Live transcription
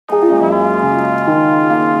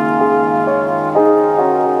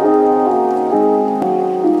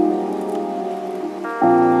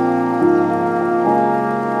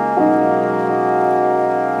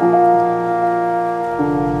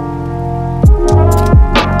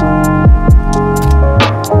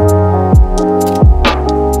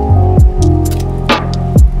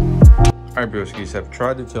Broskies. I've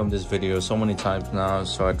tried to film this video so many times now,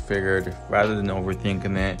 so I figured rather than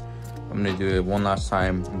overthinking it, I'm gonna do it one last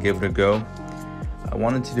time and give it a go. I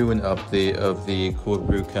wanted to do an update of the cold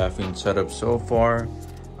brew caffeine setup so far.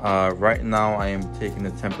 Right now I am taking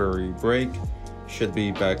a temporary break. Should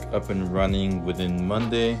be back up and running within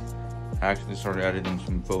Monday. I actually started editing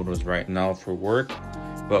some photos right now for work.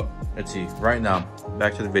 But let's see, right now,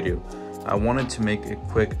 back to the video. I wanted to make a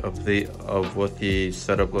quick update of what the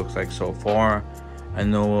setup looks like so far. I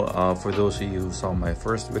know for those of you who saw my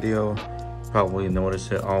first video, probably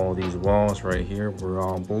noticed that all these walls right here were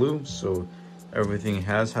all blue. So everything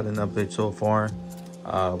has had an update so far.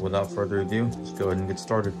 Without further ado, let's go ahead and get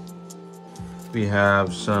started. We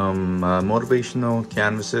have some motivational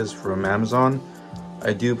canvases from Amazon.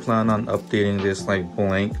 I do plan on updating this like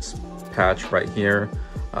blank patch right here.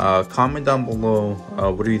 Comment down below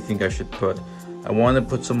what do you think I should put. I want to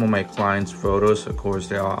put some of my clients' photos. Of course,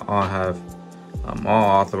 they all have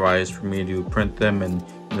all authorized for me to print them and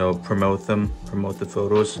promote the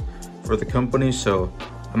photos for the company. So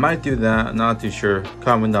I might do that. I'm not too sure.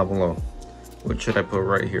 Comment down below. What should I put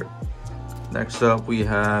right here? Next up, we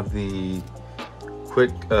have the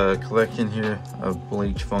quick collection here of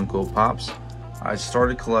bleach Funko Pops. I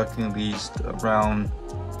started collecting these around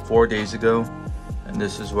 4 days ago, and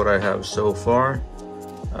this is what I have so far.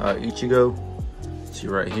 Ichigo, see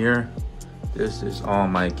right here. This is all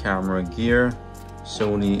my camera gear.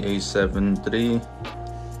 Sony a7 III,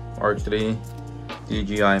 R3,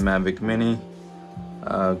 DJI Mavic Mini,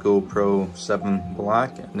 GoPro 7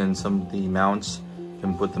 Black, and then some of the mounts. You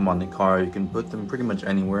can put them on the car. You can put them pretty much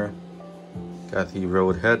anywhere. Got the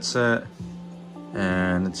Rode headset,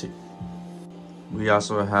 and let's see. We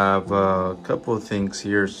also have a couple of things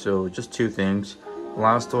here, so just two things.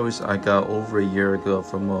 Blastoise I got over a year ago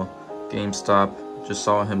from a GameStop. Just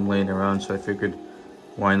saw him laying around, so I figured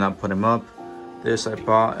why not put him up. This I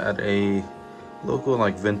bought at a local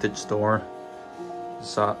like vintage store.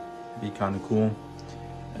 Thought it'd be kind of cool.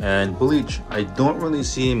 And bleach, I don't really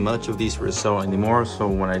see much of these for sale anymore, so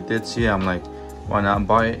when I did see it, I'm like, why not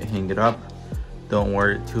buy it, hang it up. Don't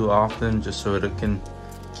wear it too often, just so it can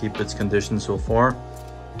keep its condition so far.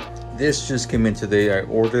 This just came in today. I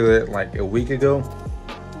ordered it like a week ago.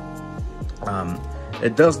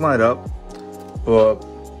 It does light up, but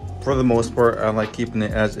for the most part I like keeping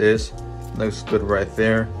it as is. Looks good right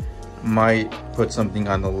there. Might put something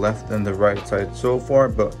on the left and the right side so far,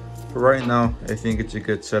 but for right now I think it's a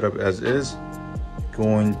good setup as is.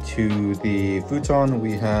 Going to the futon,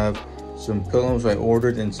 we have some pillows I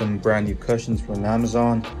ordered and some brand new cushions from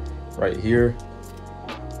Amazon right here.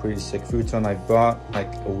 Pretty sick futon I bought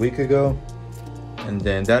like a week ago. And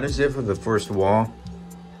then that is it for the first wall.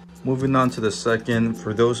 Moving on to the second,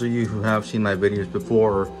 for those of you who have seen my videos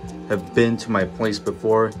before or have been to my place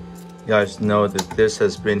before, you guys know that this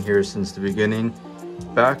has been here since the beginning.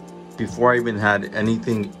 Back before I even had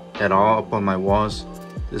anything at all up on my walls,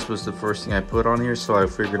 this was the first thing I put on here, so I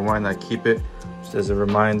figured why not keep it just as a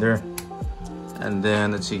reminder. And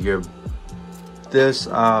then let's see here, this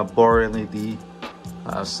bar LED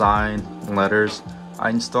sign and letters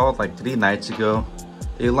I installed like 3 nights ago.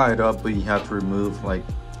 They light up, but you have to remove like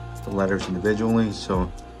the letters individually,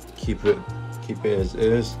 so keep it as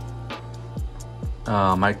is.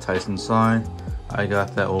 Mike Tyson sign, I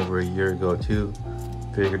got that over a year ago too.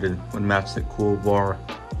 Figured it would match the cool bar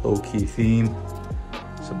low-key theme.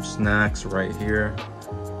 Some snacks right here.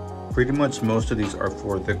 Pretty much most of these are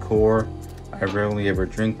for the core. I rarely ever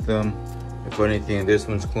drink them. If anything, this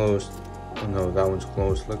one's closed. Oh no, that one's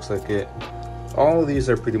closed, looks like it. All of these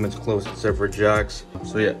are pretty much closed except for Jack's.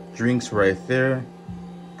 So yeah, drinks right there.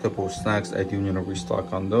 A couple of snacks, I do need to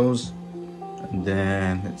restock on those. And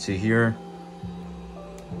then let's see here,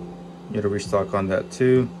 need to restock on that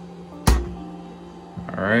too.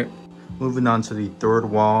 All right, moving on to the third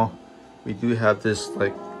wall. We do have this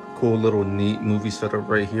like cool little neat movie setup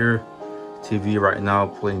right here. TV right now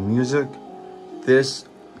playing music. This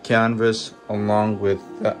canvas along with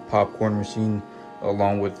that popcorn machine,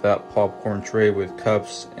 along with that popcorn tray with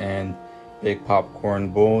cups and big popcorn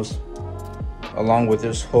bowls, along with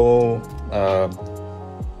this whole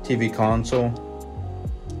TV console.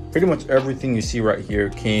 Pretty much everything you see right here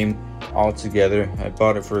came all together. I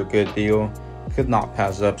bought it for a good deal, could not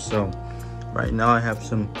pass up. So right now I have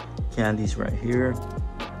some candies right here,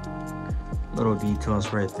 little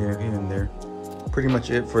details right there, here and there. Pretty much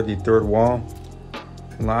it for the third wall.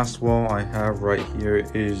 Last wall I have right here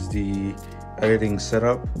is the editing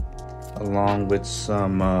setup, along with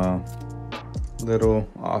some little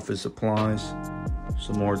office supplies,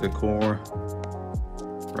 some more decor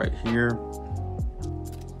right here.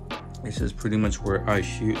 This is pretty much where I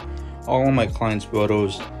shoot all of my clients'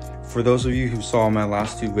 photos. For those of you who saw my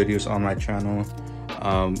last 2 videos on my channel,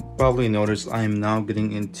 probably noticed I am now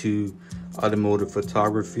getting into automotive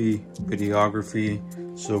photography, videography.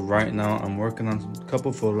 So right now I'm working on a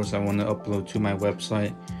couple photos I want to upload to my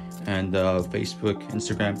website and Facebook,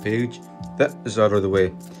 Instagram page. That is out of the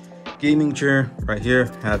way. Gaming chair right here,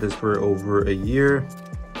 had this for over a year.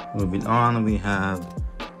 Moving on, we have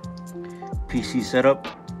PC setup.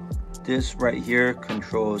 This right here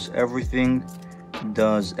controls everything,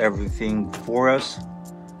 does everything for us.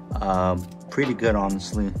 Pretty good,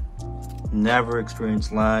 honestly. Never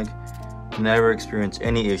experienced lag, never experienced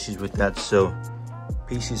any issues with that, so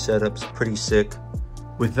PC setup's pretty sick.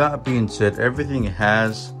 With that being said, everything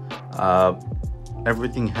has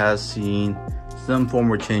seen some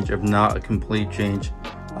form of change, if not a complete change.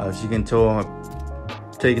 As you can tell,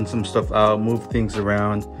 I've taken some stuff out, moved things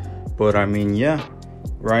around, but I mean, yeah,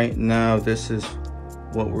 right now this is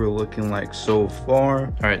what we're looking like so far.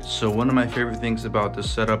 All right, so one of my favorite things about this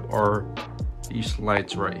setup are these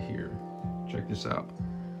lights right here. Check this out.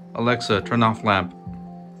 Alexa, turn off lamp.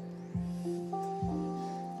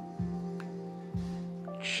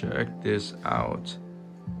 Check this out.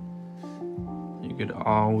 You could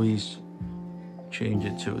always change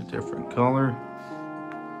it to a different color.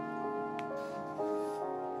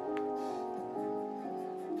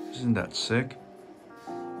 Isn't that sick?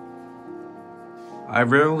 I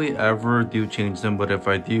rarely ever do change them, but if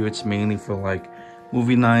I do, it's mainly for like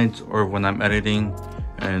movie nights or when I'm editing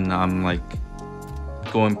and I'm like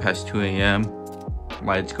going past 2 a.m.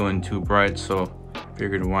 lights going too bright, so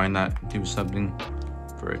figured why not do something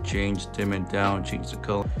for a change, dim it down, change the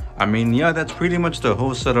color. I mean, yeah, that's pretty much the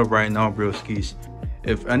whole setup right now, broskies.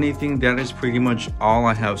 If anything, that is pretty much all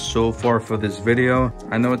I have so far for this video.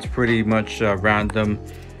 I know it's pretty much random,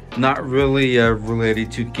 not really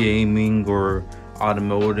related to gaming or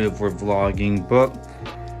automotive or vlogging, but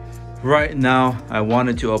right now I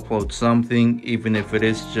wanted to upload something, even if it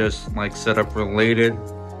is just like setup related.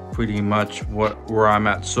 Pretty much where I'm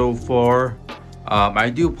at so far. I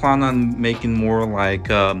do plan on making more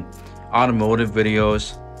like automotive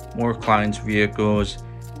videos, more clients' vehicles.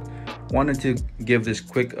 Wanted to give this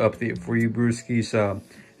quick update for you, brewskis.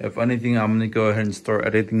 If anything, I'm gonna go ahead and start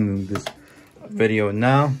editing this video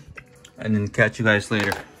now, and then catch you guys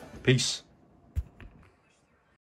later. Peace.